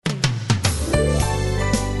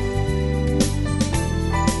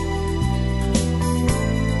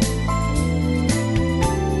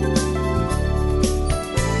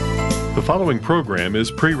following program is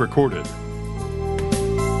pre-recorded.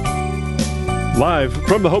 Live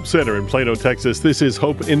from the Hope Center in Plano, Texas, this is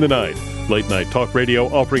Hope in the Night, late-night talk radio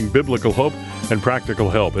offering biblical hope and practical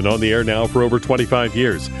help, and on the air now for over 25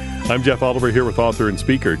 years. I'm Jeff Oliver here with author and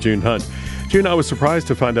speaker June Hunt. June, I was surprised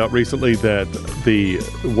to find out recently that the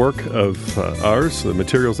work of ours, the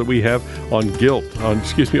materials that we have on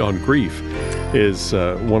on grief, is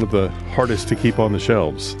one of the hardest to keep on the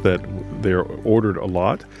shelves, that they're ordered a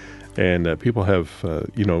lot, and people have,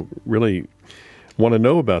 really want to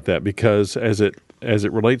know about that, because as it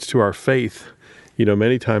relates to our faith,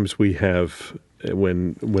 many times we have,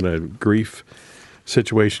 when a grief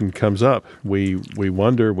situation comes up, we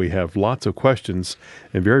wonder, we have lots of questions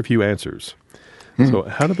and very few answers. So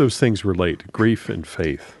how do those things relate, grief and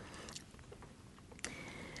faith?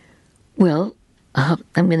 Well, I'm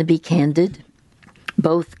going to be candid.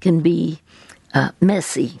 Both can be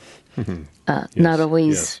messy, not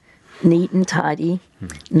always neat and tidy,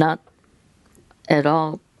 not at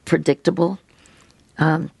all predictable.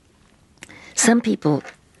 Some people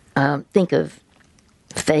think of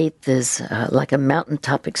faith as like a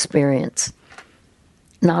mountaintop experience.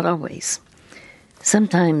 Not always.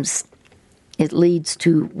 Sometimes it leads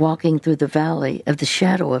to walking through the valley of the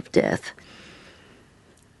shadow of death.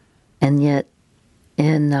 And yet,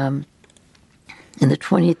 in the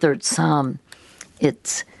 23rd Psalm,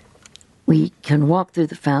 we can walk through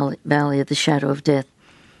the valley of the shadow of death,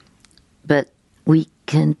 but we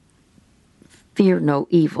can fear no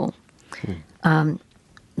evil.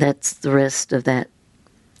 That's the rest of that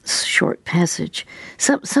short passage.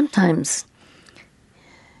 Sometimes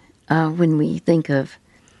when we think of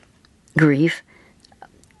grief,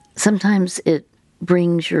 sometimes it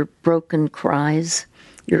brings your broken cries,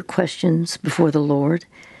 your questions before the Lord.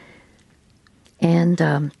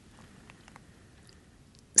 And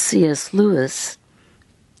C.S. Lewis,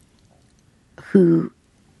 who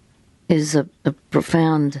is a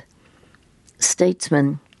profound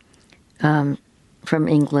statesman from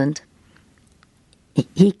England,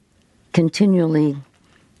 he continually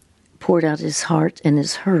poured out his heart and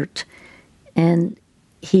his hurt, and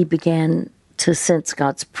he began to sense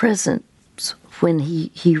God's presence when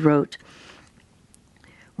he wrote,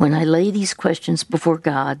 "When I lay these questions before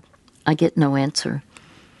God, I get no answer,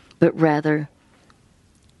 but rather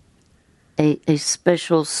a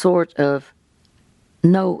special sort of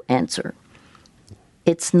no answer.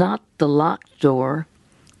 It's not the locked door.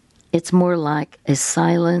 It's more like a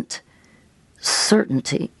silent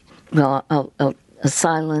certainty. Well, a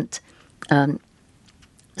silent,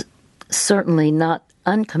 certainly not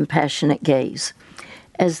uncompassionate gaze,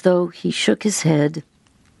 as though he shook his head,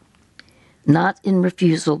 not in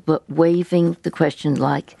refusal, but waving the question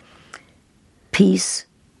like, 'Peace,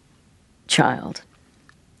 child,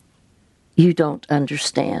 you don't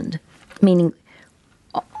understand.'" Meaning,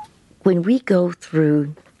 when we go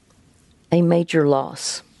through a major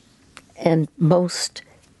loss, and most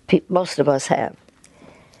of us have,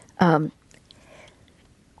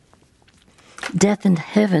 death and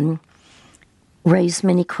heaven raise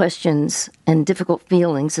many questions and difficult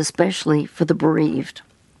feelings, especially for the bereaved.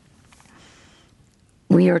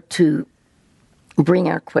 We are to bring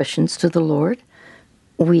our questions to the Lord.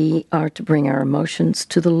 We are to bring our emotions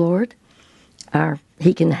to the Lord.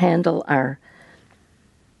 He can handle our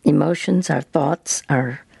emotions, our thoughts,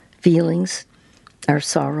 our feelings, our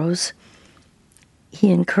sorrows.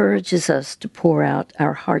 He encourages us to pour out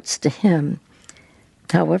our hearts to Him,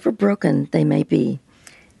 however broken they may be.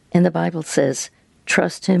 And the Bible says,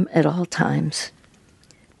 trust Him at all times.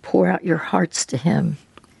 Pour out your hearts to Him,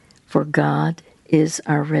 for God is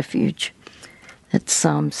our refuge. That's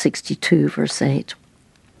Psalm 62, verse 8.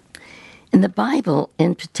 And the Bible,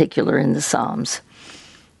 in particular in the Psalms,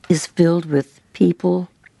 is filled with people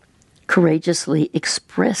courageously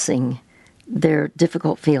expressing their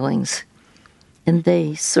difficult feelings. And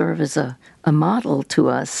they serve as a model to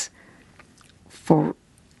us for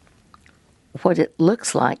what it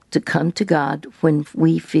looks like to come to God when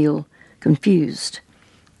we feel confused,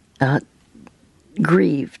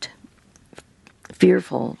 grieved,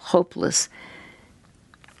 fearful, hopeless.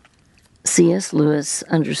 C.S. Lewis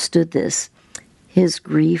understood this, his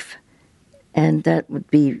grief, and that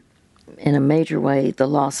would be, in a major way, the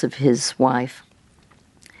loss of his wife.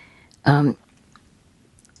 There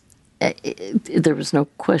was no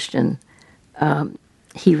question.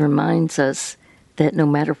 He reminds us that no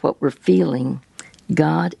matter what we're feeling,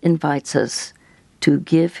 God invites us to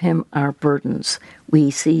give Him our burdens.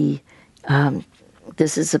 We see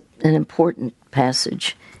this is an important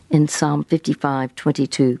passage in Psalm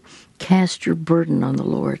 55:22. Cast your burden on the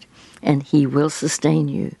Lord, and He will sustain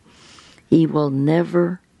you. He will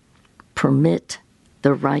never permit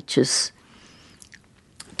the righteous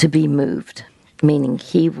to be moved, meaning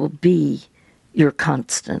he will be your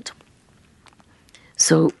constant.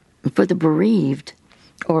 So for the bereaved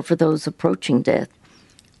or for those approaching death,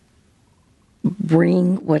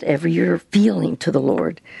 bring whatever you're feeling to the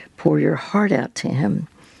Lord. Pour your heart out to him.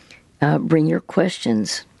 Bring your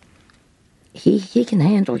questions. He can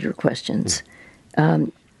handle your questions.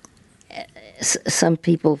 Some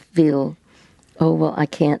people feel, oh, well, I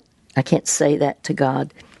can't say that to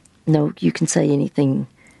God. No, you can say anything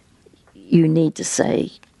you need to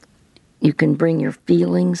say. You can bring your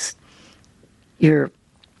feelings. You're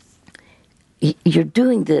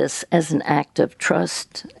doing this as an act of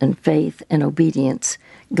trust and faith and obedience.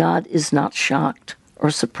 God is not shocked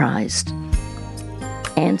or surprised.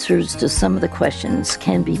 Answers to some of the questions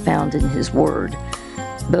can be found in His Word,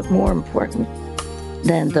 but more important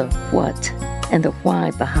than the what and the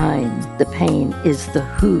why behind the pain is the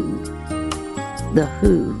who. The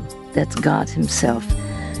who, that's God Himself.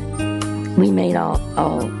 We may not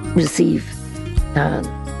all receive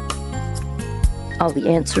all the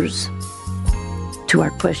answers to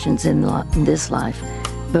our questions in this life,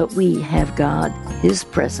 but we have God, His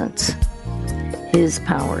presence, His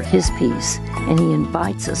power, His peace, and He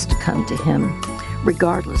invites us to come to Him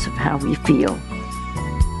regardless of how we feel.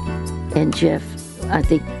 And Jeff, I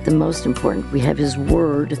think the most important, we have His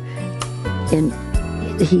Word, and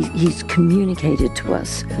He's communicated to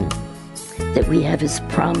us that we have His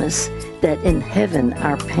promise that in heaven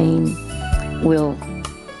our pain will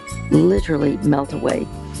literally melt away.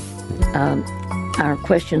 Our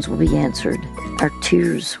questions will be answered. Our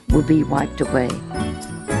tears will be wiped away.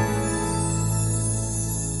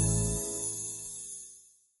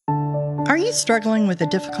 Are you struggling with a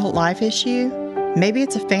difficult life issue? Maybe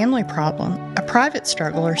it's a family problem, a private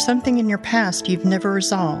struggle, or something in your past you've never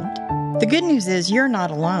resolved. The good news is you're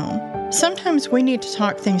not alone. Sometimes we need to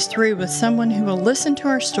talk things through with someone who will listen to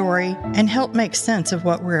our story and help make sense of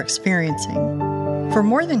what we're experiencing. For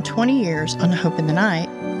more than 20 years on Hope in the Night,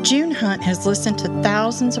 June Hunt has listened to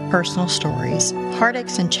thousands of personal stories,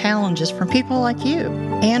 heartaches, and challenges from people like you,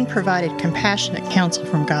 and provided compassionate counsel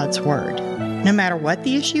from God's Word. No matter what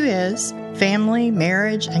the issue is, family,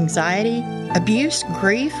 marriage, anxiety, abuse,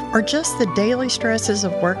 grief, or just the daily stresses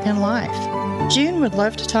of work and life, June would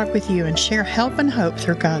love to talk with you and share help and hope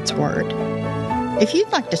through God's Word. If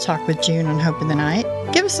you'd like to talk with June on Hope in the Night,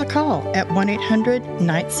 give us a call at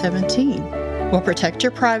 1-800-NIGHT-17. We'll protect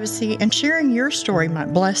your privacy, and sharing your story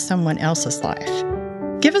might bless someone else's life.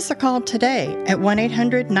 Give us a call today at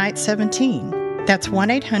 1-800-NIGHT-17. That's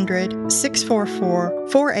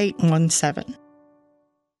 1-800-644-4817.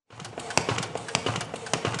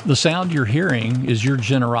 The sound you're hearing is your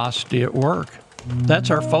generosity at work. That's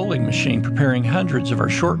our folding machine preparing hundreds of our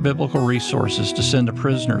short biblical resources to send to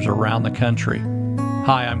prisoners around the country.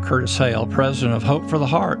 Hi, I'm Curtis Hale, president of Hope for the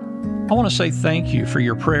Heart. I want to say thank you for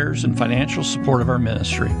your prayers and financial support of our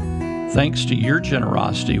ministry. Thanks to your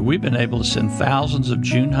generosity, we've been able to send thousands of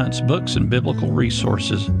June Hunt's books and biblical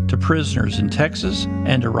resources to prisoners in Texas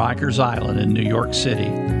and to Rikers Island in New York City.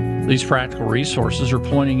 These practical resources are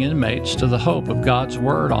pointing inmates to the hope of God's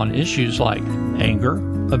Word on issues like anger,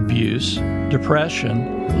 abuse,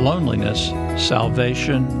 depression, loneliness,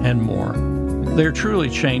 salvation, and more. They're truly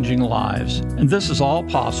changing lives, and this is all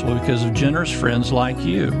possible because of generous friends like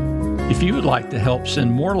you. If you would like to help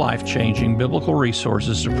send more life-changing biblical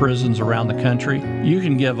resources to prisons around the country, you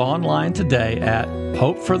can give online today at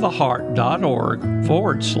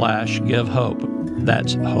hopefortheheart.org/give hope.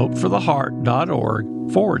 That's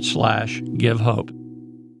hopefortheheart.org/give hope.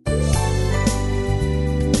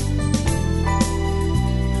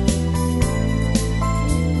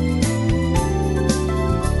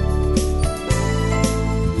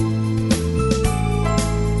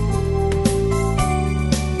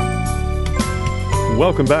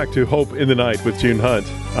 Welcome back to Hope in the Night with June Hunt.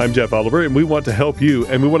 I'm Jeff Oliver, and we want to help you,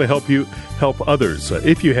 and we want to help you help others.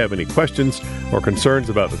 If you have any questions or concerns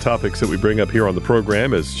about the topics that we bring up here on the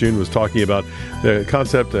program, as June was talking about the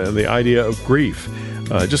concept and the idea of grief,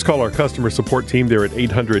 just call our customer support team there at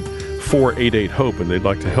 800-488-HOPE, and they'd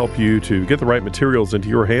like to help you to get the right materials into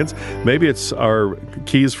your hands. Maybe it's our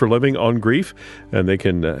Keys for Living on Grief, and they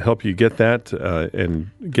can help you get that and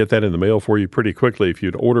get that in the mail for you pretty quickly. If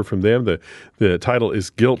you'd order from them, the title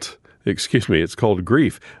is it's called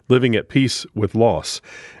Grief, Living at Peace with Loss.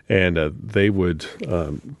 And they would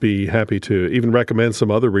be happy to even recommend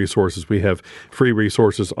some other resources. We have free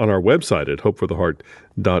resources on our website at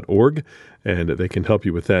hopefortheheart.org, and they can help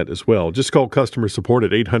you with that as well. Just call customer support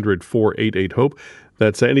at 800-488-HOPE.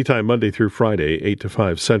 That's anytime Monday through Friday, 8 to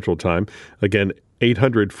 5 Central Time. Again,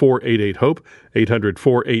 800-488-HOPE,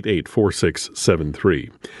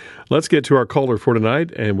 800-488-4673. Let's get to our caller for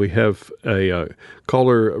tonight, and we have a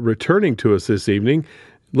caller returning to us this evening,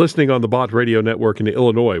 listening on the Bott Radio Network in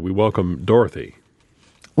Illinois. We welcome Dorothy.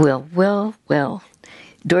 Well.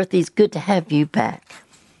 Dorothy, it's good to have you back.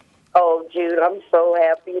 Oh, Jude, I'm so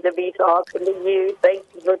happy to be talking to you. Thank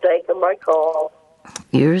you for taking my call.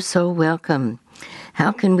 You're so welcome.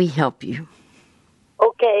 How can we help you?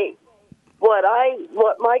 Okay, what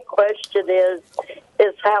my question is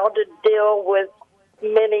how to deal with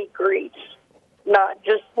many griefs, not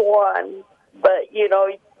just one, but,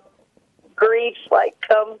 griefs like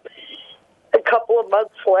come a couple of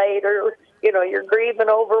months later. You're grieving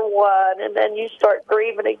over one, and then you start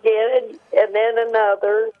grieving again, and then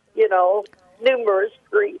another, numerous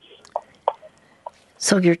griefs.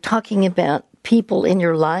 So you're talking about people in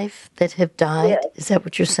your life that have died? Yes. Is that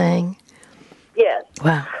what you're saying? Yes.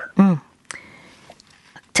 Wow.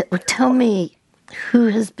 Tell me, who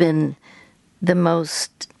has been the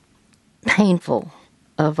most painful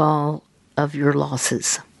of all of your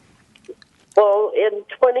losses? Well, in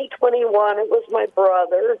 2021, it was my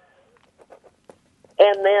brother.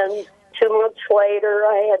 And then 2 months later,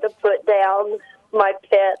 I had to put down my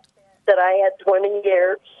pet that I had 20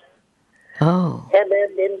 years. Oh. And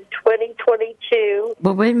then in 2022...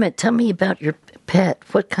 Well, wait a minute. Tell me about your pet.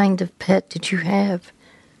 What kind of pet did you have?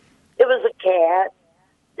 It was a cat.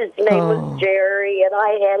 His name was Jerry, and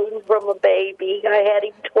I had him from a baby. I had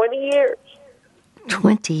him 20 years.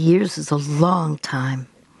 20 years is a long time.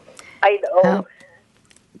 I know.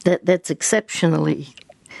 That's exceptionally...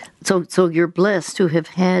 So you're blessed to have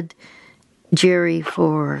had Jerry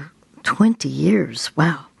for 20 years.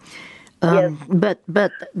 Wow. Yes. But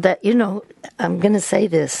that, I'm going to say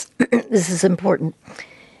this. This is important.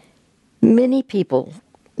 Many people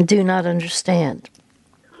do not understand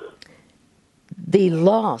the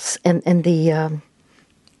loss and the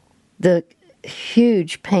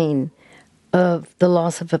huge pain of the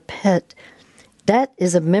loss of a pet. That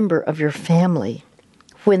is a member of your family.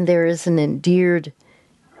 When there is an endeared...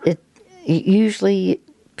 Usually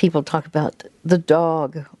people talk about the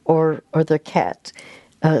dog or the cat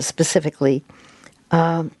specifically,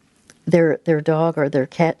 their dog or their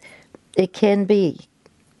cat. It can be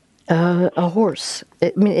a horse.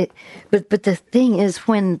 But the thing is,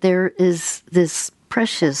 when there is this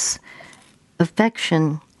precious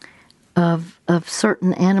affection of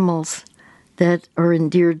certain animals that are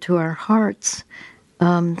endeared to our hearts,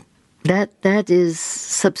 that is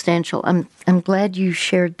substantial. I'm glad you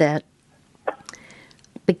shared that,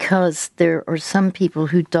 because there are some people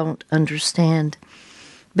who don't understand,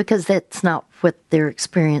 because that's not what their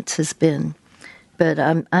experience has been. But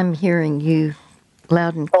I'm hearing you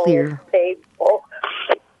loud and clear. Oh, painful.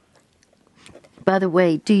 By the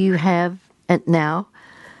way, do you have now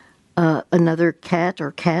another cat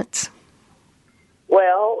or cats?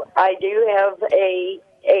 Well, I do have a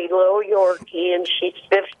little Yorkie, and she's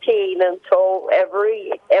 15, and so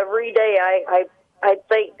every day I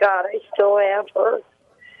thank God I still have her.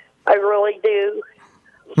 I really do.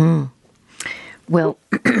 Well,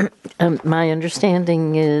 my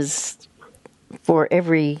understanding is for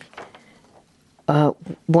every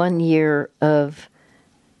 1 year of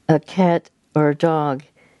a cat or a dog,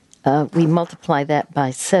 we multiply that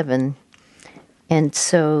by 7. And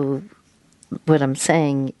so what I'm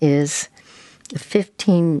saying is a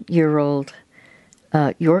 15-year-old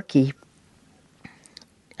Yorkie,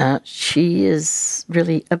 she is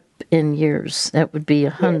really up in years. That would be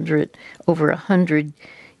over 100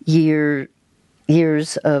 years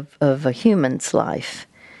of a human's life.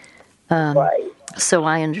 Right. So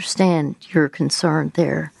I understand your concern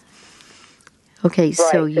there. Okay, Right,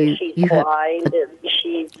 so you have blind and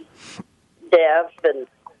she's deaf, and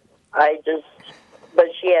but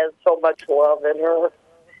she has so much love in her.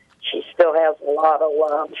 She still has a lot of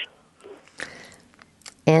love.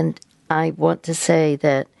 And I want to say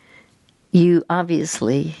that you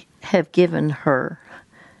obviously have given her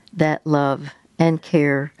that love and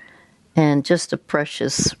care and just a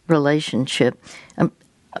precious relationship.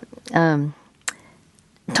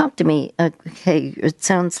 Talk to me. Okay, it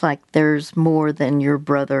sounds like there's more than your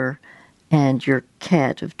brother and your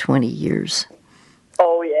cat of 20 years.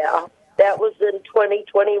 Oh, yeah. That was in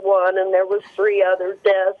 2021, and there was 3 other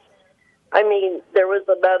deaths. I mean, there was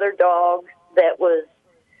another dog that was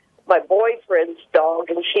my boyfriend's dog,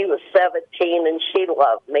 and she was 17, and she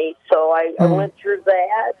loved me. So I went through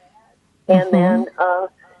that. And then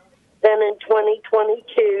in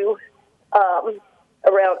 2022,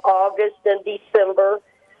 around August and December,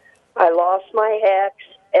 I lost my ex,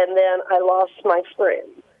 and then I lost my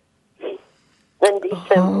friend in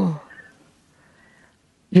December.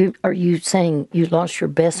 Are you saying you lost your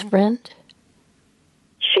best friend?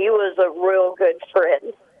 She was a real good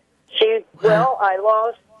friend.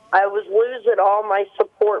 I was losing all my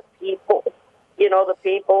support people. You know, the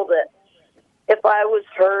people that if I was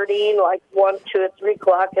hurting, like 1, 2, or 3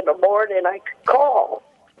 o'clock in the morning, I could call.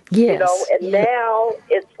 Yes. You know, and now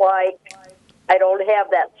it's like I don't have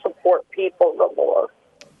that support people no more.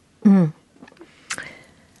 Mm.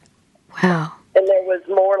 Wow. And there was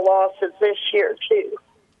more losses this year, too.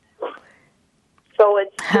 So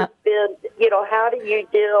it's just been, you know, how do you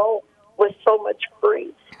deal with so much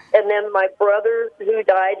grief? And then my brother, who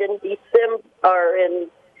died in December, or in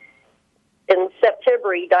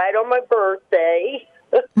September, he died on my birthday.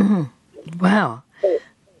 Mm. Wow. So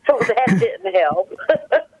that didn't help.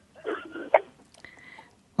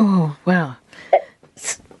 Oh, wow.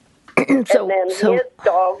 And then his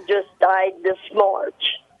dog just died this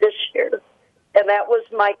year. And that was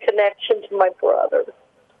my connection to my brother.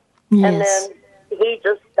 Yes. And then he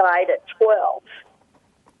just died at 12.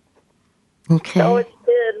 Okay. So it's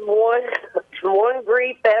been one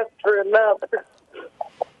grief after another.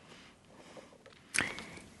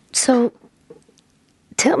 So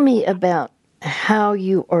tell me about how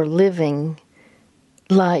you are living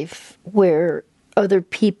life where other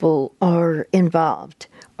people are involved.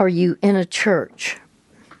 Are you in a church?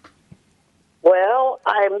 Well,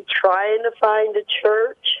 I'm trying to find a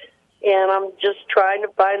church, and I'm just trying to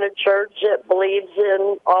find a church that believes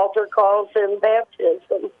in altar calls and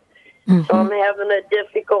baptism. Mm-hmm. So I'm having a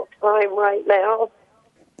difficult time right now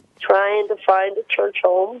trying to find a church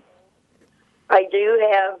home. I do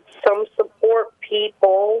have some support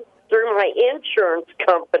people through my insurance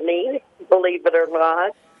company, believe it or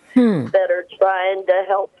not, that are trying to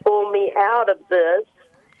help pull me out of this,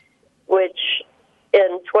 which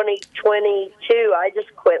in 2022, I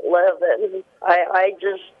just quit living.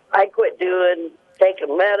 I quit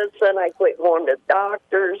taking medicine. I quit going to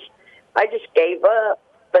doctors. I just gave up.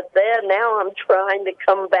 But then now I'm trying to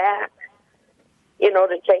come back, you know,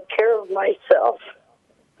 to take care of myself.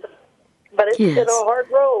 But it's been a hard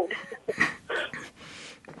road.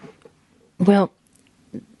 Well,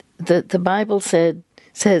 the Bible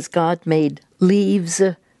says God made leaves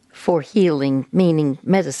for healing, meaning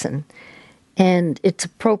medicine. And it's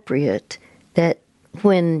appropriate that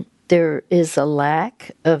when there is a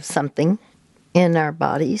lack of something in our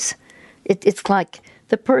bodies, it's like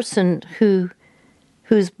the person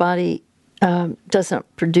whose body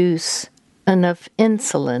doesn't produce enough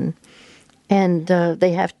insulin, and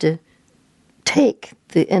they have to take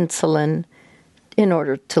the insulin in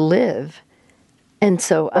order to live. And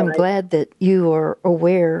so I'm glad that you are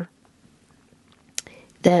aware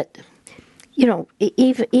that, you know,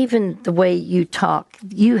 even the way you talk,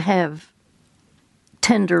 you have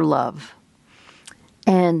tender love.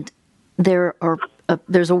 And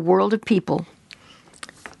there's a world of people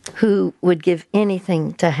who would give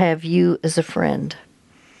anything to have you as a friend.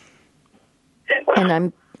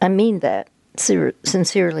 And I mean that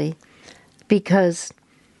sincerely, because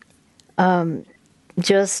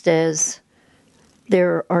just as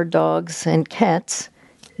there are dogs and cats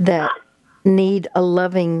that need a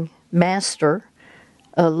loving master,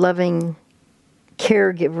 a loving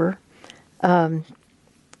caregiver,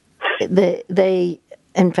 they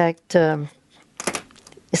in fact,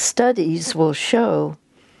 studies will show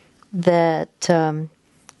that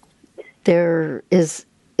there is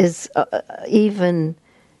even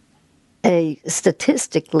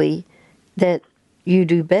statistically that you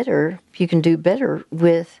can do better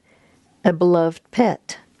with a beloved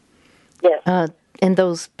pet. Yes. And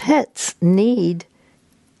those pets need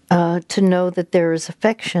to know that there is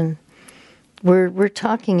affection. We're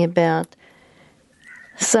talking about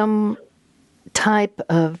some type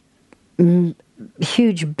of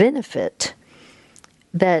huge benefit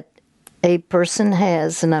that a person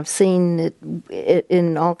has, and I've seen it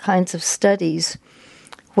in all kinds of studies,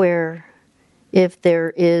 where if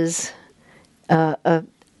there is a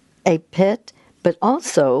pet, but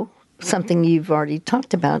also something you've already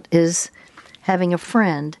talked about is having a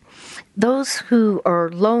friend. Those who are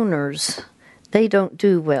loners, they don't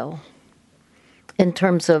do well in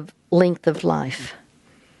terms of length of life.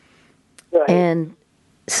 Right. And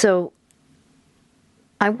so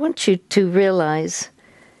I want you to realize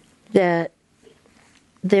that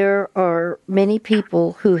there are many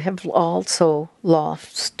people who have also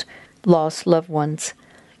lost loved ones,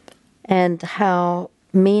 and how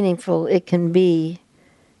meaningful it can be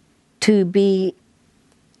to be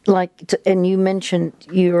and you mentioned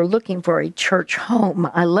you're looking for a church home.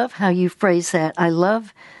 I love how you phrase that. I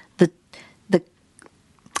love the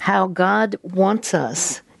how God wants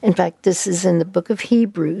us. In fact, this is in the book of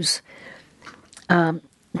Hebrews.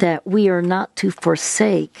 that we are not to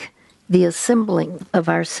forsake the assembling of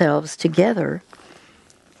ourselves together.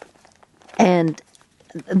 And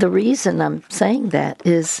the reason I'm saying that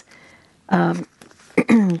is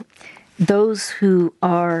those who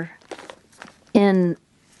are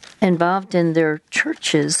involved in their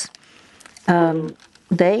churches,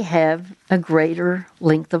 they have a greater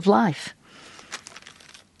length of life.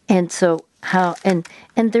 And so and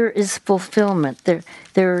there is fulfillment.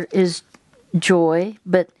 There is joy,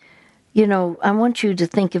 but I want you to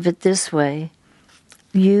think of it this way.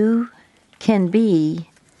 You can be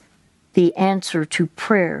the answer to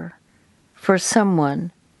prayer for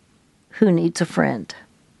someone who needs a friend.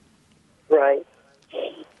 Right.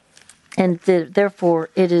 And therefore,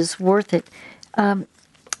 it is worth it.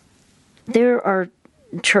 There are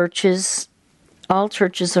churches, all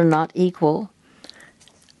churches are not equal,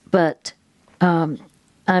 but I'm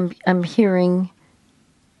hearing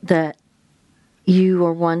that you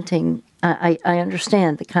are wanting, I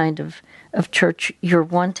understand the kind of church you're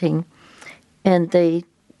wanting, and they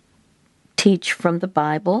teach from the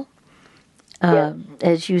Bible. Yes.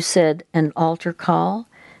 As you said, an altar call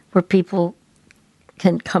where people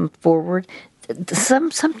can come forward.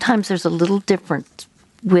 Sometimes there's a little different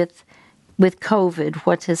with COVID.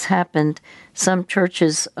 What has happened? Some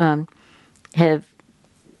churches have.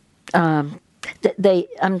 I'm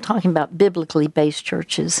talking about biblically based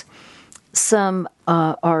churches. Some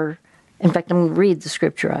are. In fact, I'm going to read the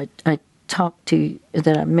scripture I talked to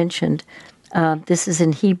that I mentioned. This is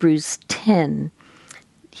in Hebrews 10.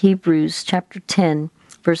 Hebrews chapter 10,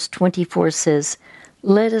 verse 24 says,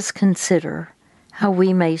 "Let us consider how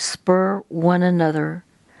we may spur one another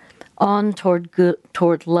on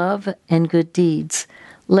toward love and good deeds.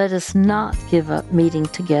 Let us not give up meeting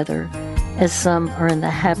together, as some are in the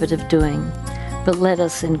habit of doing, but let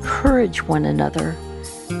us encourage one another,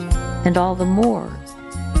 and all the more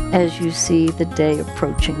as you see the day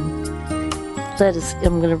approaching."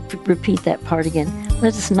 I'm going to repeat that part again.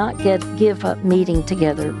 Let us not give up meeting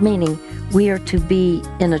together, meaning we are to be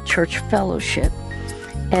in a church fellowship,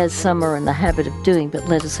 as some are in the habit of doing, but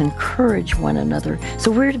let us encourage one another. So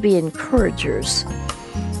we're to be encouragers.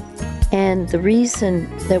 And the reason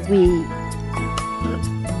that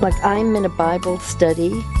I'm in a Bible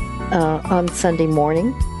study on Sunday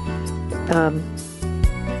morning,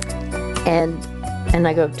 and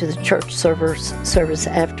I go to the church service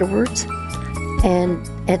afterwards. And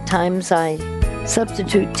at times I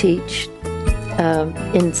substitute teach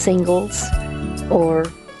in singles, or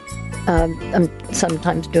I'm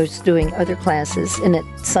sometimes just doing other classes. And at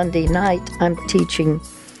Sunday night, I'm teaching.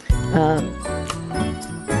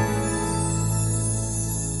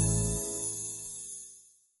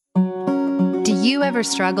 Do you ever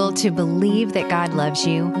struggle to believe that God loves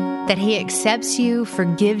you, that He accepts you,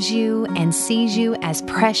 forgives you, and sees you as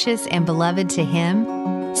precious and beloved to Him?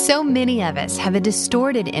 So many of us have a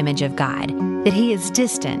distorted image of God, that He is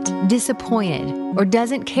distant, disappointed, or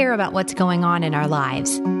doesn't care about what's going on in our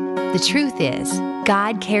lives. The truth is,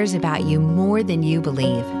 God cares about you more than you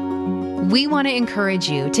believe. We want to encourage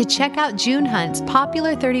you to check out June Hunt's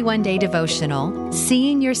popular 31-day devotional,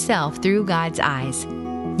 Seeing Yourself Through God's Eyes.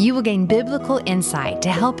 You will gain biblical insight to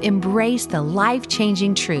help embrace the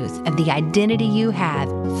life-changing truth of the identity you have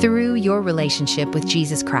through your relationship with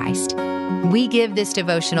Jesus Christ. We give this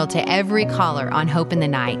devotional to every caller on Hope in the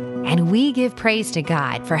Night, and we give praise to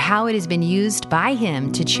God for how it has been used by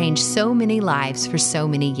Him to change so many lives for so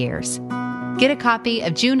many years. Get a copy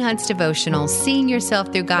of June Hunt's devotional, Seeing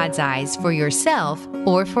Yourself Through God's Eyes, for yourself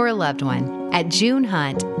or for a loved one at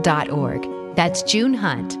junehunt.org. That's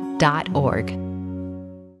junehunt.org.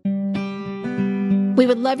 We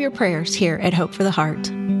would love your prayers here at Hope for the Heart.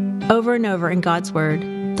 Over and over in God's Word,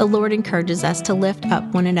 the Lord encourages us to lift up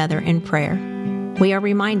one another in prayer. We are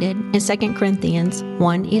reminded in 2 Corinthians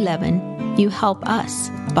 1:11, you help us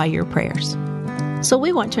by your prayers. So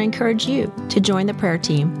we want to encourage you to join the prayer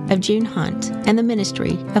team of June Hunt and the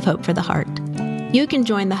ministry of Hope for the Heart. You can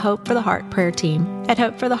join the Hope for the Heart prayer team at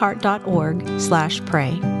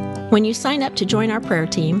hopefortheheart.org/pray. When you sign up to join our prayer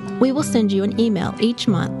team, we will send you an email each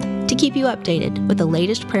month to keep you updated with the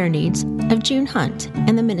latest prayer needs of June Hunt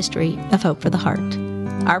and the ministry of Hope for the Heart.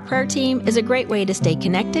 Our prayer team is a great way to stay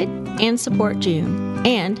connected and support June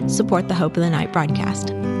and support the Hope of the Night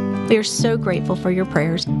broadcast. We are so grateful for your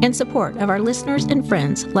prayers and support of our listeners and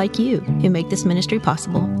friends like you who make this ministry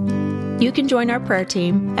possible. You can join our prayer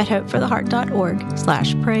team at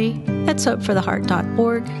hopefortheheart.org/pray. That's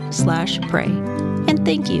hopefortheheart.org/pray. And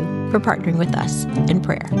thank you for partnering with us in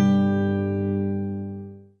prayer.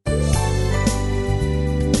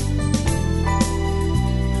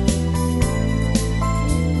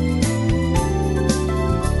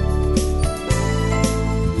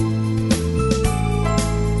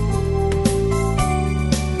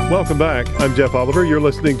 Welcome back. I'm Jeff Oliver. You're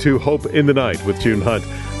listening to Hope in the Night with June Hunt.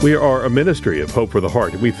 We are a ministry of Hope for the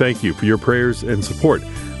Heart, and we thank you for your prayers and support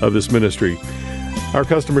of this ministry. Our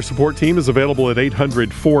customer support team is available at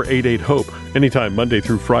 800-488-HOPE anytime Monday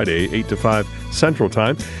through Friday, 8 to 5 Central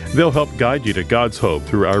Time. They'll help guide you to God's hope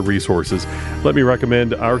through our resources. Let me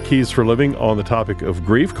recommend our Keys for Living on the topic of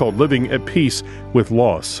grief called Living at Peace with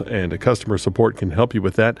Loss. And a customer support can help you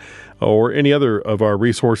with that or any other of our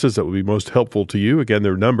resources that would be most helpful to you. Again,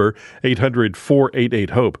 their number,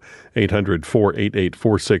 800-488-HOPE,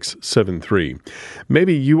 800-488-4673.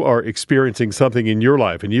 Maybe you are experiencing something in your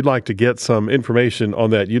life and you'd like to get some information on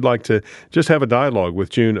that. You'd like to just have a dialogue with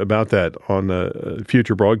June about that on a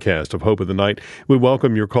future broadcast of Hope of the Night. We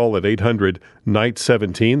welcome your call at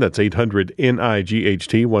 800-NIGHT-17. That's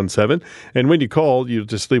 800-NIGHT-17. And when you call, you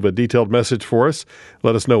just leave a detailed message for us.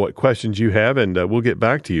 Let us know what questions you have, and we'll get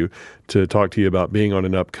back to you to talk to you about being on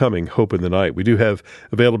an upcoming Hope in the Night. We do have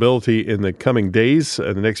availability in the coming days,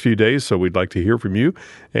 the next few days, so we'd like to hear from you,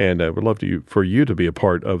 and we'd love for you to be a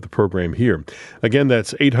part of the program here. Again,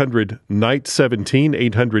 that's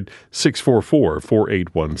 800-NIGHT-17,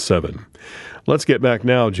 800-644-4817. Let's get back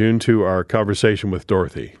now, June, to our conversation with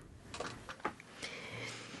Dorothy.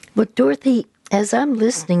 Well, Dorothy, as I'm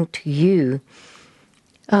listening to you,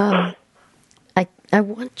 I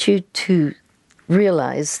want you to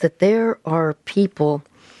realize that there are people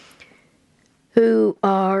who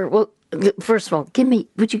are, well, first of all,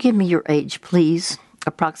 would you give me your age, please,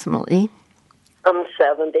 approximately? I'm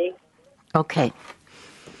 70. Okay.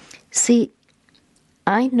 See,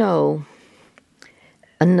 I know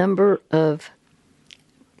a number of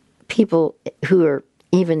people who are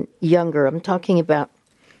even younger. I'm talking about,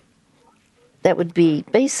 that would be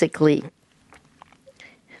basically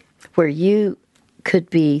where you could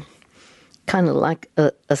be kind of like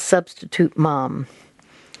a substitute mom.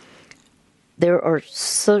 There are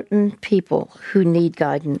certain people who need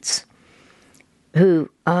guidance,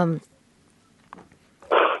 who and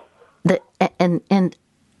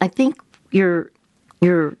I think your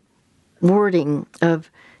wording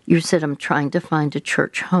of, you said, I'm trying to find a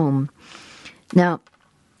church home. Now,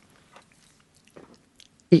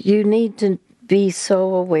 you need to be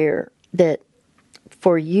so aware that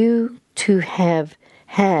for you to have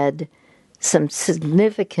had some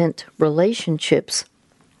significant relationships,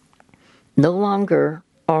 no longer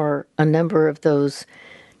are a number of those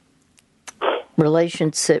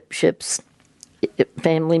relationships,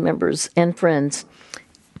 family members and friends,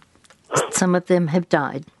 some of them have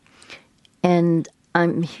died. And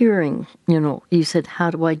I'm hearing, you said, how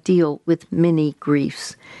do I deal with many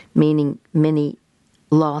griefs, meaning many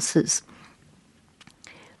losses?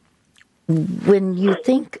 When you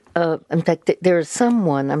think of, in fact, there is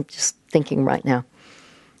someone, I'm just thinking right now,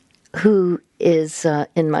 who is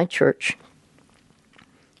in my church,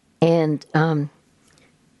 and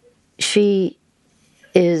she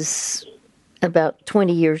is about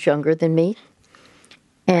 20 years younger than me,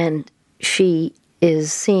 and she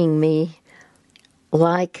is seeing me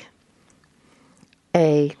like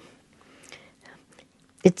it's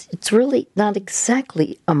really not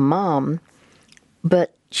exactly a mom,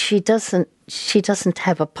 but she doesn't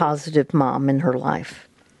have a positive mom in her life.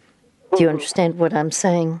 Do you understand what I'm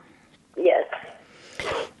saying? Yes.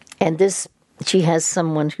 And she has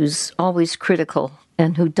someone who's always critical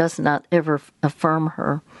and who does not ever affirm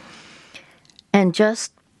her. And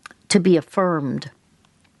just to be affirmed,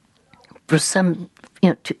 for some,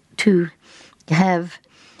 to have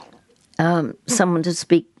someone to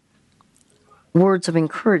speak words of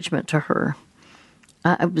encouragement to her.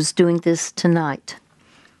 I was doing this tonight,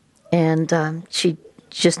 and she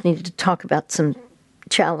just needed to talk about some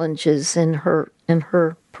challenges in her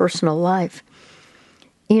personal life.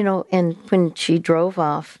 And when she drove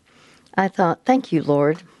off, I thought, thank you,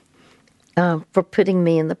 Lord, for putting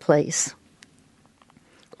me in the place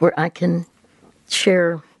where I can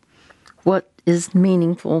share what is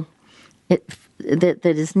meaningful, that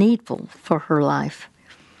is needful for her life.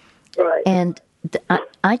 Right. And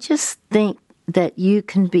I just think that you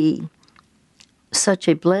can be such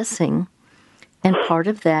a blessing, and part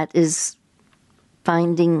of that is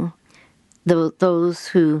finding those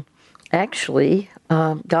who actually,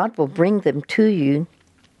 God will bring them to you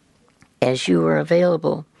as you are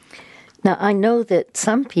available. Now, I know that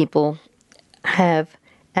some people have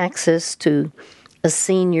access to a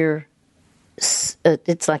senior,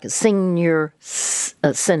 it's like a senior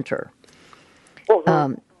center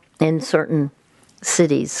in certain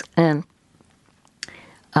cities. And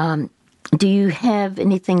do you have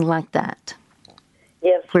anything like that?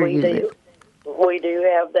 Yes, where we you do. live? We do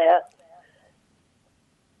have that.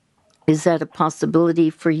 Is that a possibility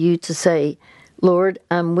for you to say, Lord,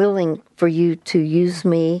 I'm willing for you to use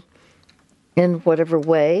me in whatever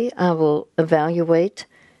way. I will evaluate.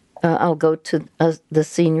 I'll go to the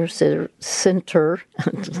senior center.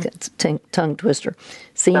 That's a tongue twister.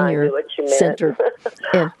 Senior center,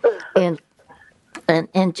 and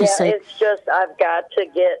just say, it's just I've got to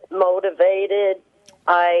get motivated.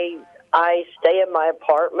 I stay in my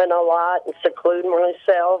apartment a lot and seclude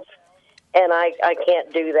myself, and I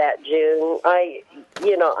can't do that, June. I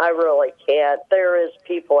really can't. There is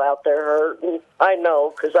people out there hurting. I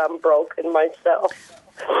know, because I'm broken myself.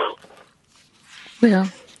 Well,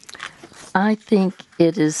 I think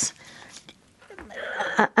it is.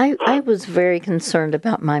 I was very concerned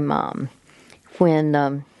about my mom when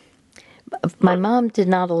my mom did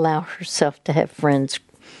not allow herself to have friends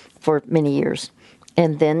for many years,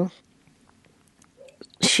 and then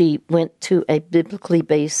she went to a biblically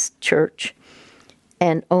based church,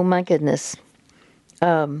 and oh my goodness,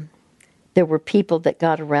 there were people that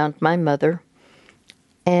got around my mother,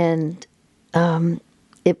 and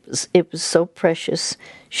it was so precious.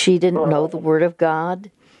 She didn't know the Word of God.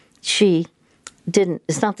 She didn't.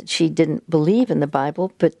 It's not that she didn't believe in the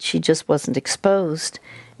Bible, but she just wasn't exposed.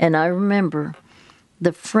 And I remember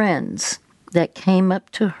the friends that came up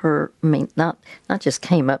to her. I mean, not just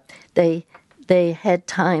came up. They had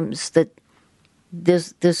times that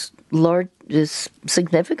this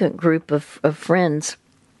significant group of friends.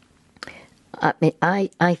 I mean,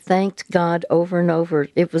 I thanked God over and over.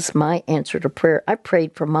 It was my answer to prayer. I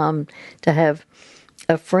prayed for Mom to have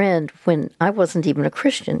a friend when I wasn't even a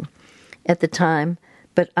Christian at the time,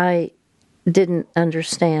 but I didn't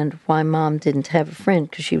understand why Mom didn't have a friend,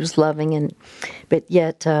 because she was loving, but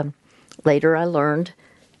yet later I learned,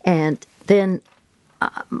 and then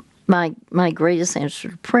my greatest answer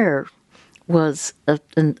to prayer was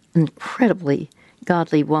an incredibly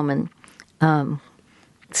godly woman,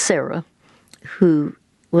 Sarah, who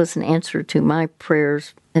was an answer to my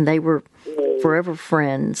prayers, and they were forever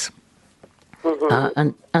friends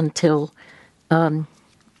until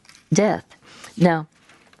death. Now,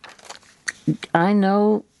 I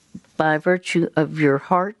know by virtue of your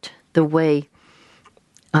heart, the way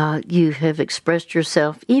you have expressed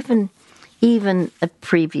yourself, even at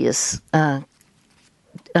previous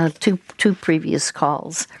two previous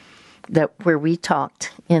calls where we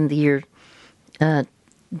talked in the year.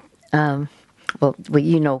 Well,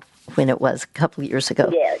 you know when it was, a couple of years ago.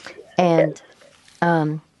 Yes. And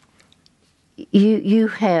you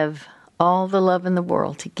have all the love in the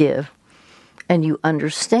world to give, and you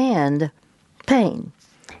understand pain,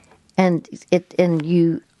 and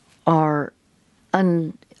you are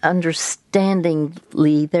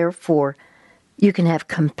understandingly, therefore, you can have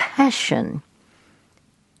compassion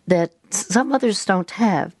that some others don't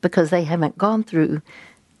have because they haven't gone through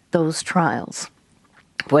those trials.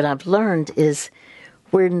 What I've learned is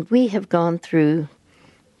when we have gone through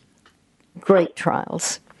great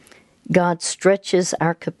trials, God stretches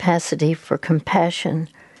our capacity for compassion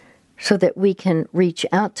so that we can reach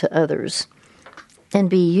out to others and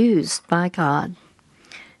be used by God.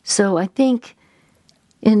 So I think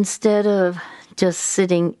instead of just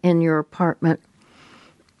sitting in your apartment,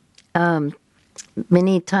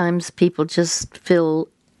 many times people just fill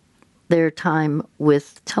their time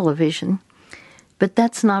with television. But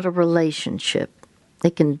that's not a relationship.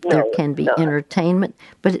 There can be entertainment,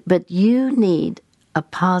 but you need a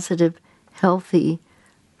positive, healthy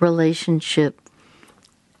relationship.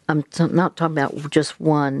 I'm not talking about just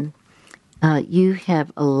one. You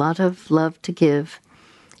have a lot of love to give,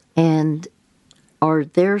 and are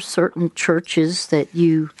there certain churches that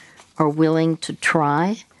you are willing to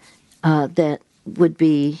try that would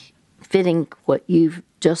be fitting what you've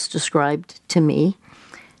just described to me?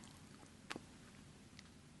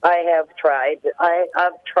 I have tried.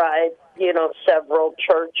 I've tried, several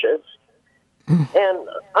churches. And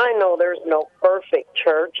I know there's no perfect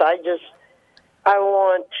church. I don't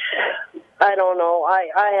know.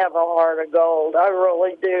 I have a heart of gold. I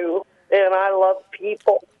really do. And I love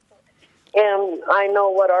people. And I know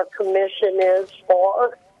what our commission is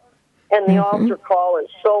for. And the altar call is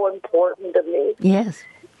so important to me. Yes.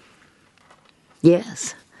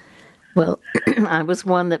 Yes. Well, I was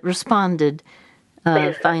one that responded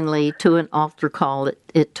finally to an altar call.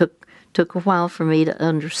 It took a while for me to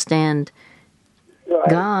understand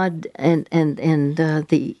God and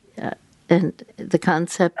the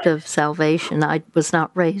concept of salvation. I was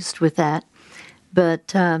not raised with that,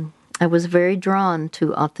 but I was very drawn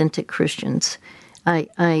to authentic Christians.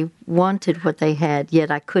 I wanted what they had,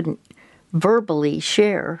 yet I couldn't verbally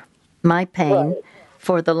share my pain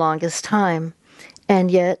for the longest time, and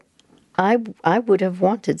yet I would have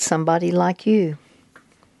wanted somebody like you.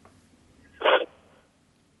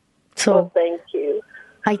 So well, thank you.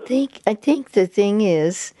 I think the thing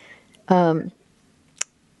is,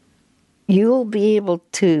 you'll be able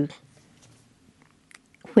to,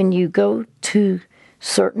 when you go to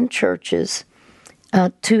certain churches,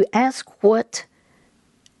 to ask what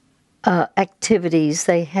activities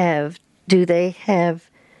they have. Do they have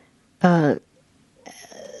a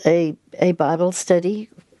Bible study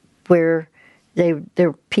where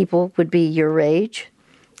their people would be your age?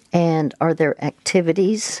 And are there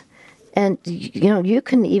activities? And, you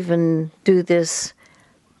can even do this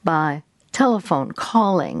by telephone,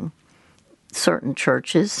 calling certain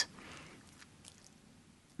churches.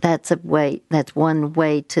 That's one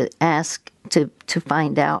way to ask to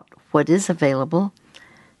find out what is available.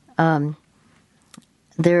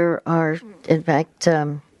 There are, in fact,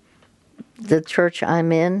 the church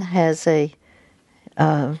I'm in has a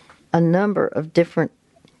number of different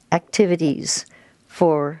activities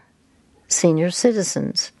for senior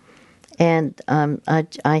citizens. And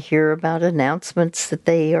I hear about announcements that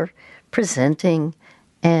they are presenting,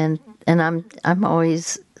 and I'm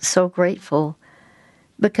always so grateful,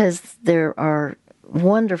 because there are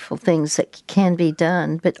wonderful things that can be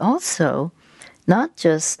done, but also not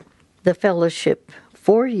just the fellowship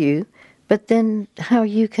for you, but then how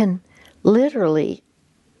you can literally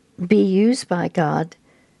be used by God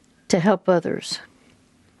to help others.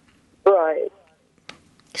 Right.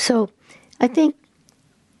 So I think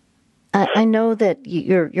I know that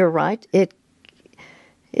you're right. It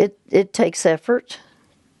takes effort,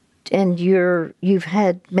 and you've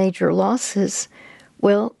had major losses.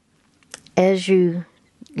 Well, as you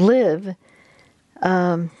live,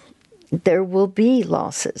 there will be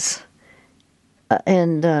losses.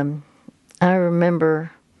 And I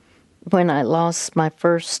remember when I lost my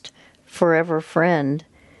first forever friend.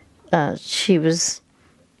 She was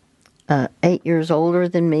 8 years older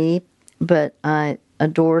than me, but I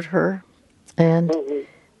adored her, and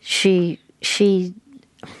she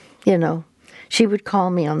would call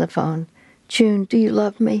me on the phone. June, do you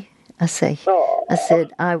love me? I said,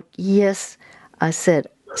 yes. I said,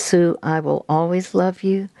 Sue, I will always love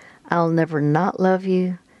you. I'll never not love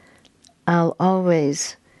you. I'll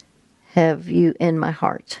always have you in my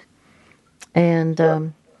heart.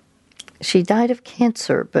 And she died of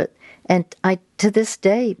cancer, and I to this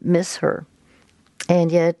day miss her.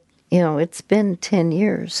 And yet, it's been 10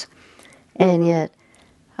 years. And yet,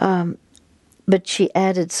 but she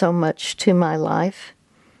added so much to my life.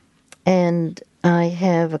 And I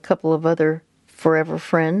have a couple of other forever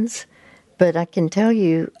friends, but I can tell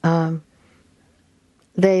you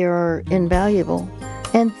they are invaluable.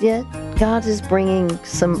 And yet, God is bringing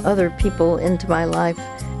some other people into my life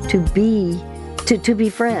to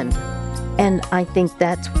befriend. And I think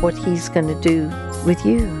that's what He's going to do with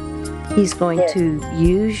you. He's going to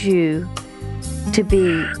use you to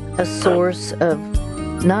be a source of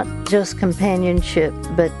not just companionship,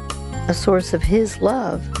 but a source of His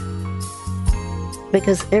love.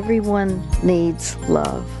 Because everyone needs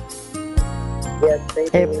love. Yes, they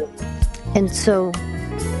do. And so,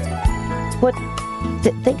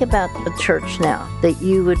 think about a church now that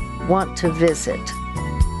you would want to visit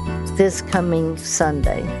this coming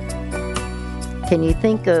Sunday. Can you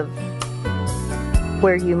think of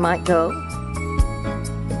where you might go?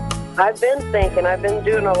 I've been thinking. I've been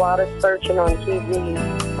doing a lot of searching on TV.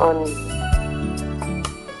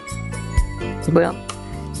 Well,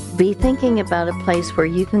 be thinking about a place where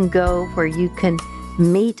you can go, where you can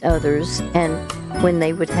meet others, and when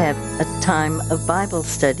they would have a time of Bible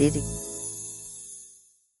study.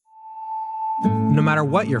 No matter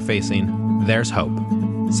what you're facing, there's hope.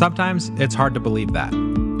 Sometimes it's hard to believe that.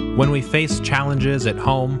 When we face challenges at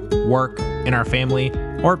home, work, in our family,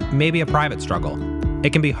 or maybe a private struggle,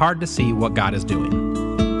 it can be hard to see what God is doing.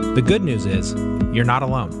 The good news is, you're not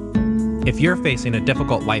alone. If you're facing a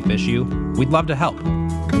difficult life issue, we'd love to help.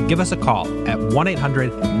 Give us a call at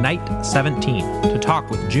 1-800-NIGHT-17 to talk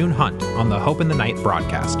with June Hunt on the Hope in the Night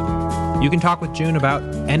broadcast. You can talk with June about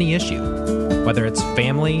any issue, whether it's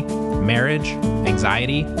family, marriage,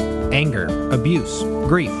 anxiety, anger, abuse,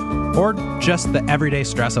 grief, or just the everyday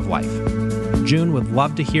stress of life. June would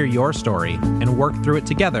love to hear your story and work through it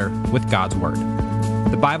together with God's Word.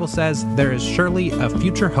 The Bible says there is surely a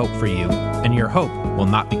future hope for you, and your hope will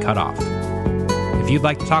not be cut off. If you'd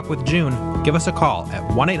like to talk with June, give us a call at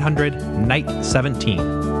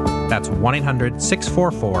 1-800-NIGHT-17. That's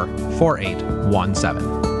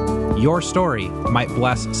 1-800-644-4817. Your story might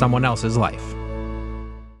bless someone else's life.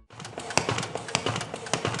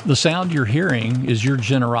 The sound you're hearing is your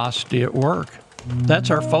generosity at work. That's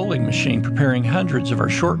our folding machine preparing hundreds of our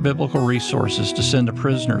short biblical resources to send to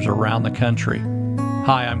prisoners around the country.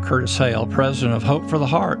 Hi, I'm Curtis Hale, president of Hope for the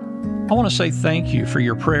Heart. I want to say thank you for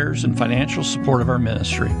your prayers and financial support of our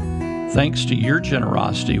ministry. Thanks to your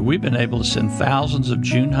generosity, we've been able to send thousands of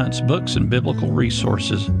June Hunt's books and biblical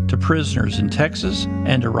resources to prisoners in Texas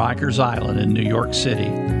and to Rikers Island in New York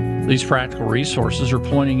City. These practical resources are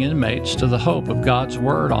pointing inmates to the hope of God's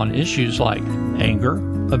Word on issues like anger,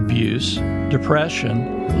 abuse,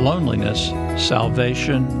 depression, loneliness,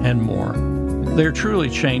 salvation, and more. They're truly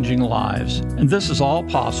changing lives, and this is all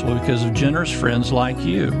possible because of generous friends like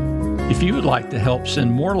you. If you would like to help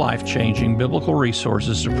send more life-changing biblical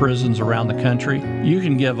resources to prisons around the country, you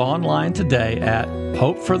can give online today at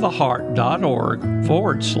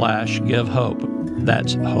hopefortheheart.org/give hope.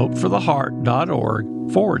 That's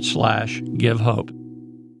hopefortheheart.org/give hope.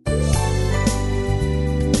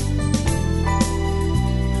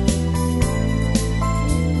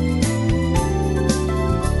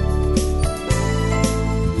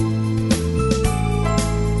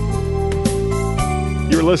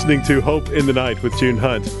 You're listening to Hope in the Night with June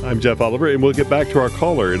Hunt. I'm Jeff Oliver, and we'll get back to our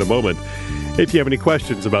caller in a moment. If you have any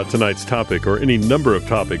questions about tonight's topic or any number of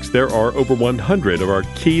topics, there are over 100 of our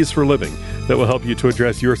Keys for Living that will help you to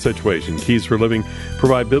address your situation. Keys for Living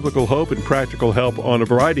provide biblical hope and practical help on a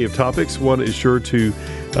variety of topics. One is sure to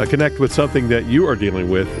connect with something that you are dealing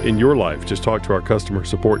with in your life. Just talk to our customer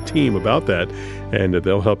support team about that, and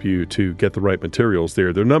they'll help you to get the right materials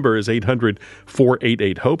there. Their number is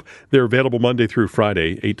 800-488-HOPE. They're available Monday through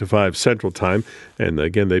Friday, 8 to 5 Central Time. And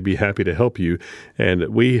again, they'd be happy to help you. And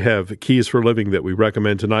we have Keys for Living that we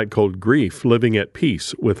recommend tonight called Grief, Living at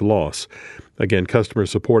Peace with Loss. Again, customer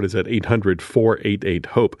support is at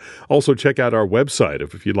 800-488-HOPE. Also, check out our website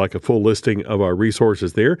if you'd like a full listing of our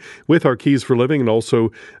resources there with our Keys for Living and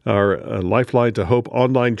also our Lifeline to Hope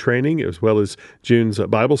online training, as well as June's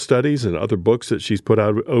Bible studies and other books that she's put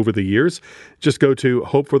out over the years. Just go to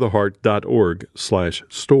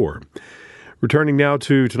hopefortheheart.org/store. Returning now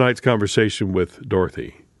to tonight's conversation with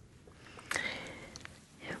Dorothy.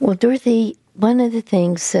 Well, Dorothy, one of the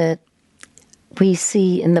things that we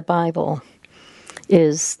see in the Bible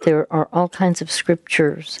is there are all kinds of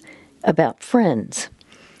scriptures about friends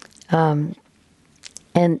and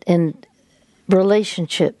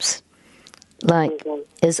relationships. Like,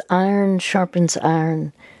 as iron sharpens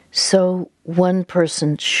iron, so one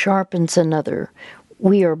person sharpens another.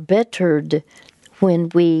 We are bettered when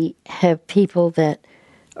we have people that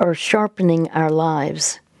are sharpening our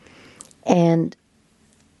lives. And,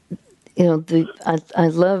 you know, I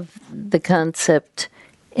love the concept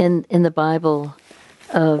in the Bible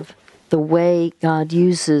of the way God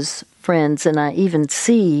uses friends, and I even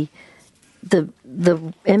see the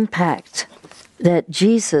impact that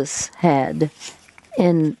Jesus had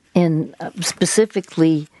in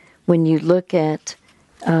specifically when you look at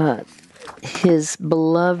his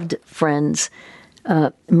beloved friends,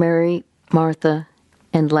 Mary, Martha,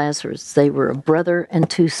 and Lazarus. They were a brother and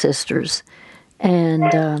two sisters.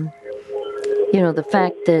 And, the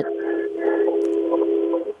fact that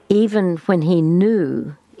even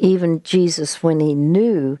Jesus, when he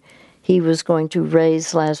knew he was going to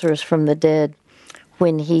raise Lazarus from the dead,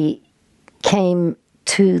 when he came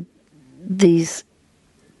to the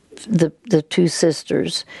two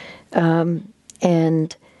sisters, and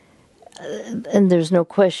there's no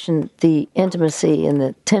question the intimacy and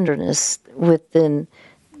the tenderness within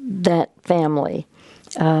that family.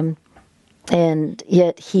 And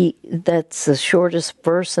yet that's the shortest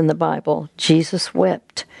verse in the Bible. Jesus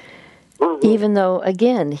wept. Even though,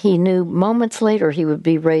 again, he knew moments later he would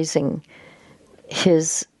be raising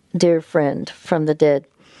his dear friend from the dead.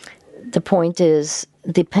 The point is,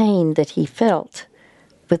 the pain that he felt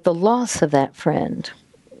with the loss of that friend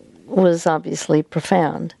was obviously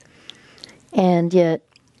profound. And yet,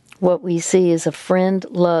 what we see is a friend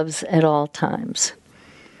loves at all times.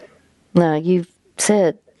 Now, you've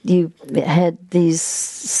said you had these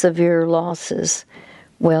severe losses.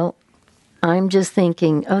 Well, I'm just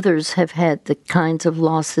thinking others have had the kinds of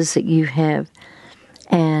losses that you have,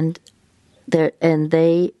 and they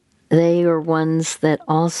are ones that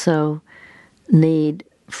also need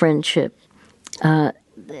friendship.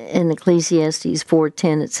 In Ecclesiastes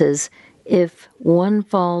 4:10, it says, "If one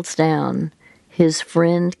falls down, his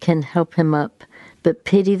friend can help him up, but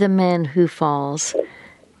pity the man who falls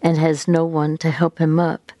and has no one to help him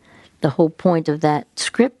up." The whole point of that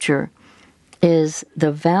scripture is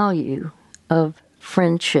the value of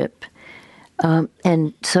friendship.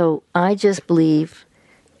 And so I just believe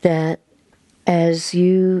that as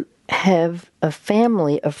you have a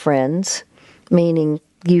family of friends, meaning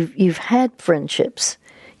you've had friendships,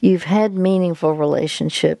 you've had meaningful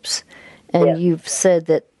relationships, and you've said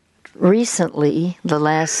that recently, the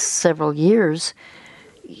last several years,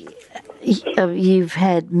 you've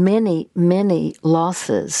had many, many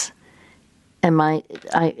losses. Am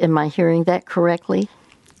I hearing that correctly?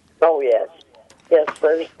 Oh, yes. Yes,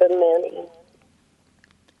 there's been many.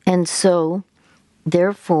 And so,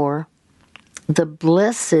 therefore, the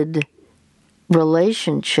blessed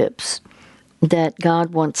relationships that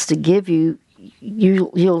God wants to give you,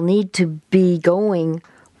 you'll need to be going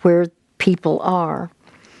where people are.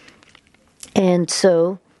 And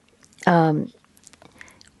so,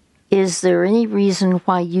 is there any reason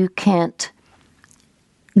why you can't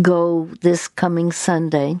go this coming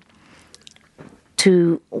Sunday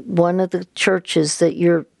to one of the churches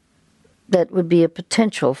that would be a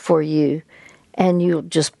potential for you, and you'll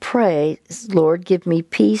just pray, Lord, give me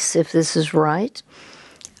peace if this is right,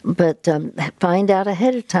 but find out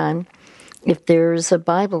ahead of time if there's a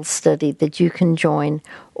Bible study that you can join,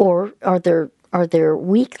 or are there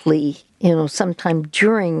weekly, sometime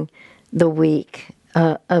during the week,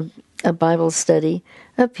 a Bible study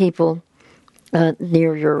of people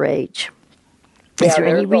near your age? Yeah,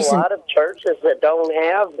 there's a lot of churches that don't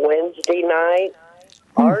have Wednesday night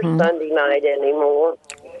or Sunday night anymore.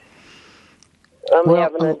 I'm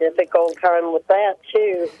having a difficult time with that,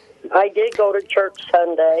 too. I did go to church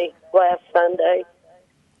last Sunday,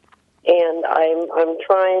 and I'm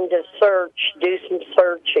trying to do some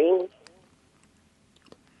searching.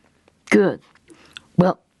 Good.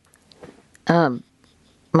 Well,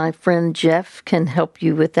 my friend Jeff can help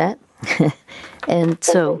you with that. And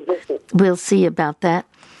so we'll see about that.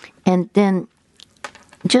 And then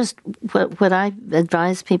just what I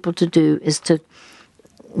advise people to do is to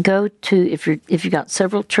go to, if you've got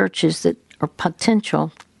several churches that are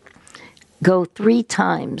potential, go 3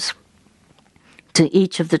 times to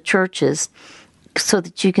each of the churches so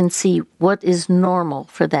that you can see what is normal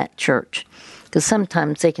for that church. Because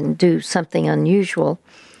sometimes they can do something unusual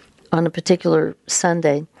on a particular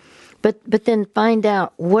Sunday. But then find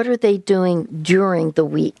out, what are they doing during the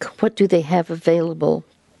week? What do they have available?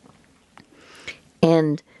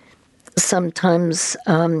 And sometimes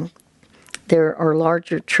there are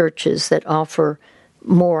larger churches that offer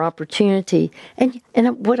more opportunity. And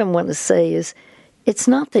what I want to say is, it's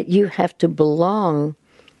not that you have to belong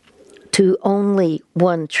to only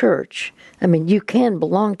one church. I mean, you can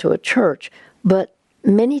belong to a church, but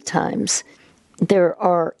many times there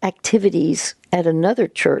are activities at another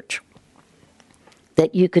church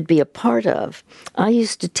that you could be a part of. I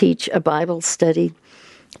used to teach a Bible study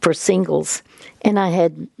for singles, and I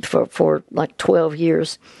had for like 12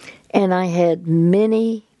 years, and I had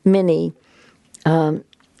many, many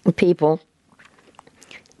people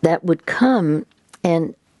that would come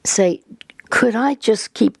and say, could I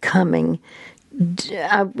just keep coming?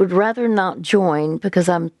 I would rather not join because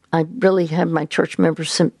I really have my church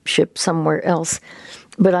membership somewhere else,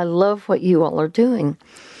 but I love what you all are doing.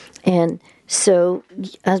 And so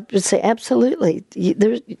I would say, absolutely,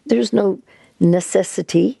 there's no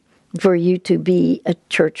necessity for you to be a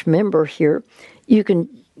church member here. You can,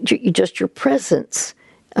 just your presence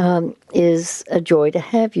is a joy to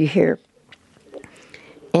have you here.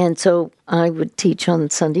 And so I would teach on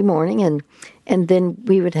Sunday morning, and then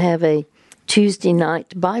we would have a Tuesday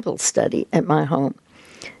night Bible study at my home.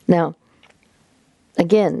 Now,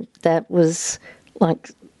 again, that was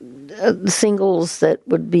like singles that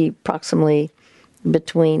would be approximately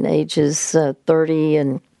between ages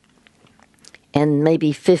 30 and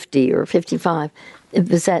maybe 50 or 55. It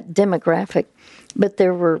was that demographic. But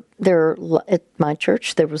at my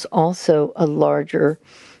church, there was also a large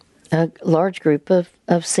group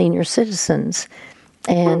of senior citizens,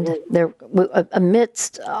 and there,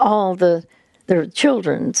 amidst all their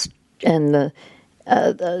children's and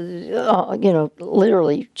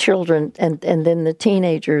literally children, and then the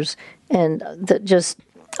teenagers, and just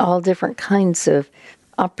all different kinds of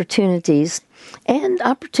opportunities and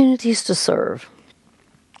opportunities to serve.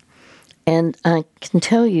 And I can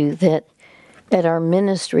tell you that at our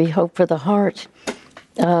ministry, Hope for the Heart,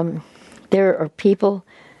 there are people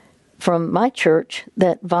from my church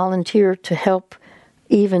that volunteer to help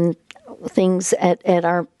even things at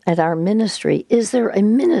our ministry. Is there a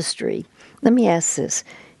ministry? Let me ask this.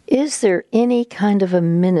 Is there any kind of a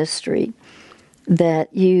ministry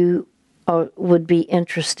that you would be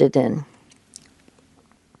interested in?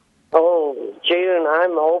 Oh, June,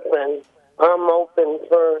 I'm open. I'm open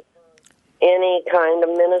for any kind of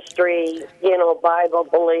ministry, Bible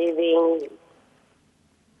believing.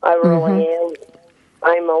 I really am.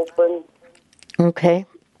 I'm open. Okay.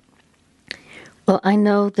 Well, I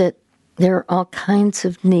know that there are all kinds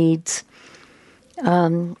of needs.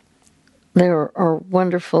 There are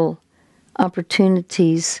wonderful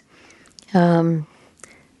opportunities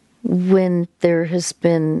when there has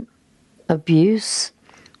been abuse.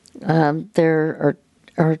 There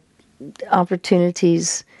are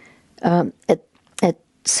opportunities at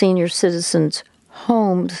senior citizens'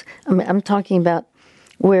 homes. I'm talking about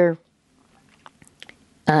where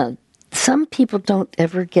some people don't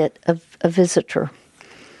ever get a visitor.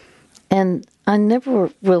 And I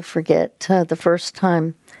never will forget the first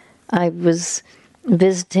time I was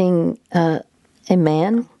visiting a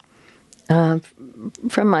man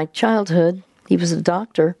from my childhood. He was a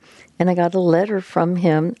doctor, and I got a letter from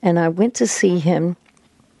him, and I went to see him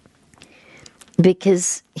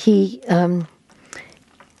because he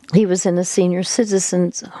was in a senior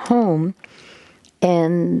citizen's home,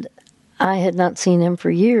 and I had not seen him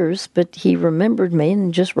for years, but he remembered me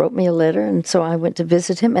and just wrote me a letter, and so I went to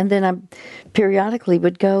visit him, and then I periodically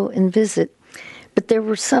would go and visit. But there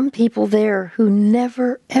were some people there who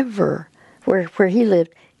never, ever, where he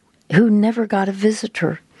lived, who never got a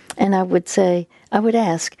visitor. And I would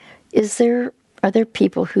ask, are there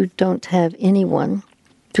people who don't have anyone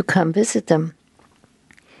to come visit them?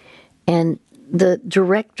 And the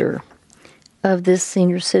director of this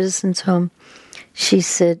senior citizens home, she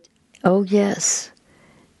said, "Oh, yes."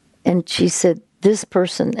 And she said, "This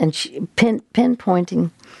person," and she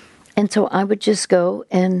pinpointing. And so I would just go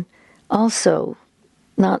and also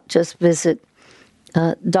not just visit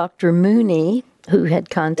Dr. Mooney, who had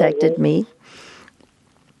contacted me.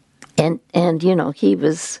 And you know, he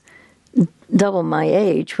was double my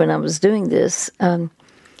age when I was doing this,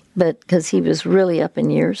 but because he was really up in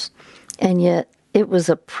years. And yet it was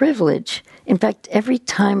a privilege. In fact, every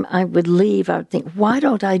time I would leave, I would think, why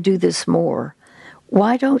don't I do this more?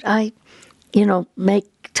 Why don't I,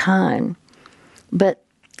 make time? But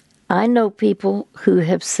I know people who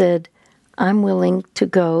have said, I'm willing to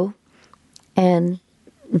go and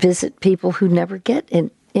visit people who never get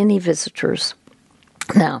any visitors.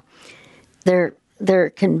 Now, there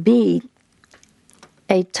can be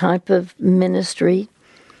a type of ministry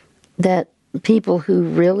that people who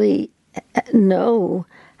really know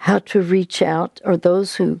how to reach out, or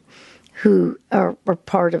those who are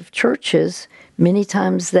part of churches, many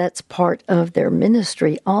times that's part of their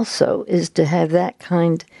ministry also, is to have that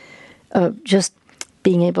kind of just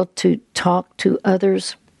being able to talk to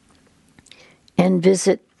others and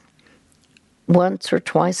visit once or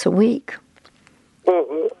twice a week.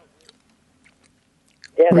 Mm-hmm.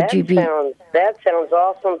 Yeah, that sounds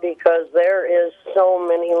awesome, because there is so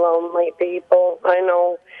many lonely people. I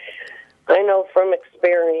know from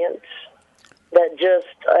experience that just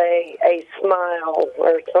a smile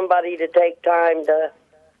or somebody to take time to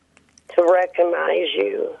recognize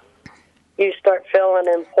you, you start feeling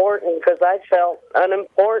important, because I felt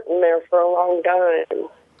unimportant there for a long time.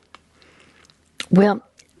 Well,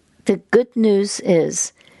 the good news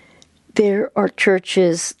is there are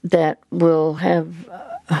churches that will have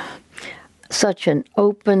such an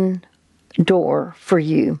open door for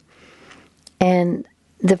you. And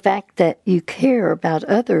the fact that you care about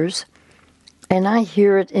others, and I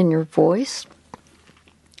hear it in your voice,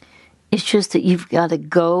 it's just that you've got to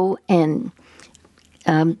go and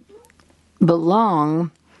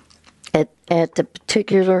belong at the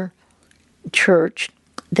particular church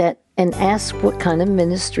and ask what kind of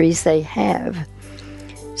ministries they have.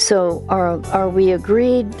 So are we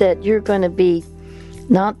agreed that you're going to be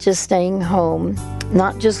not just staying home,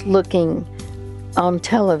 not just looking on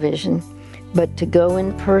television, but to go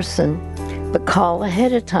in person, but call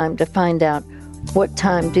ahead of time to find out what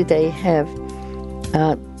time do they have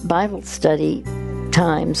Bible study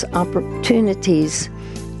times, opportunities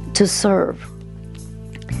to serve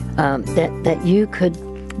that you could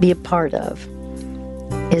be a part of.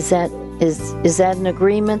 Is that an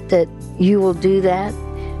agreement that you will do that?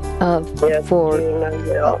 Yes, for I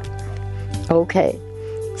will. Okay,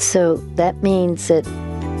 so that means that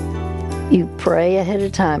you pray ahead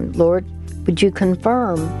of time. Lord, would you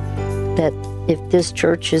confirm that if this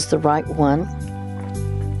church is the right one?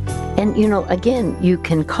 And, again, you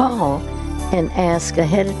can call and ask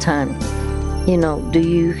ahead of time, do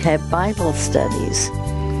you have Bible studies?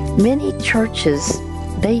 Many churches,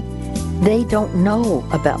 they don't know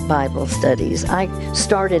about Bible studies. I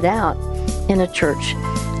started out in a church.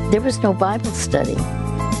 There was no Bible study.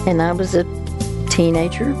 And I was a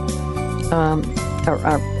teenager, I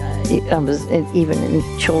was even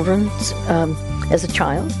in children's, as a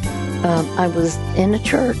child. I was in a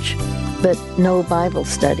church, but no Bible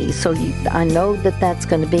study. So I know that that's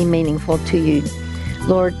going to be meaningful to you.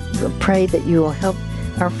 Lord, pray that you will help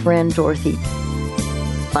our friend Dorothy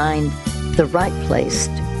find the right place.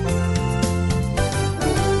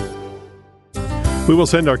 We will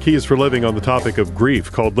send our Keys for Living on the topic of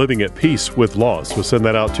grief called Living at Peace with Loss. We'll send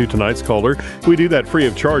that out to tonight's caller. We do that free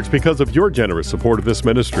of charge because of your generous support of this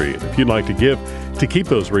ministry. And if you'd like to give to keep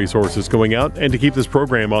those resources going out and to keep this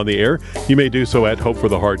program on the air, you may do so at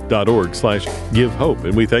hopefortheheart.org/givehope,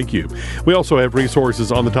 and we thank you. We also have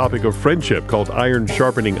resources on the topic of friendship called Iron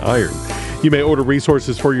Sharpening Iron. You may order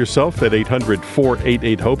resources for yourself at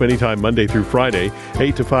 800-488-HOPE anytime Monday through Friday,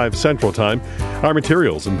 8 to 5 Central Time. Our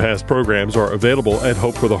materials and past programs are available at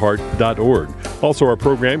hopefortheheart.org. Also, our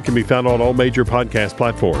program can be found on all major podcast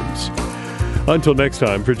platforms. Until next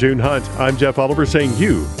time, for June Hunt, I'm Jeff Oliver saying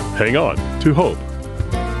you hang on to hope.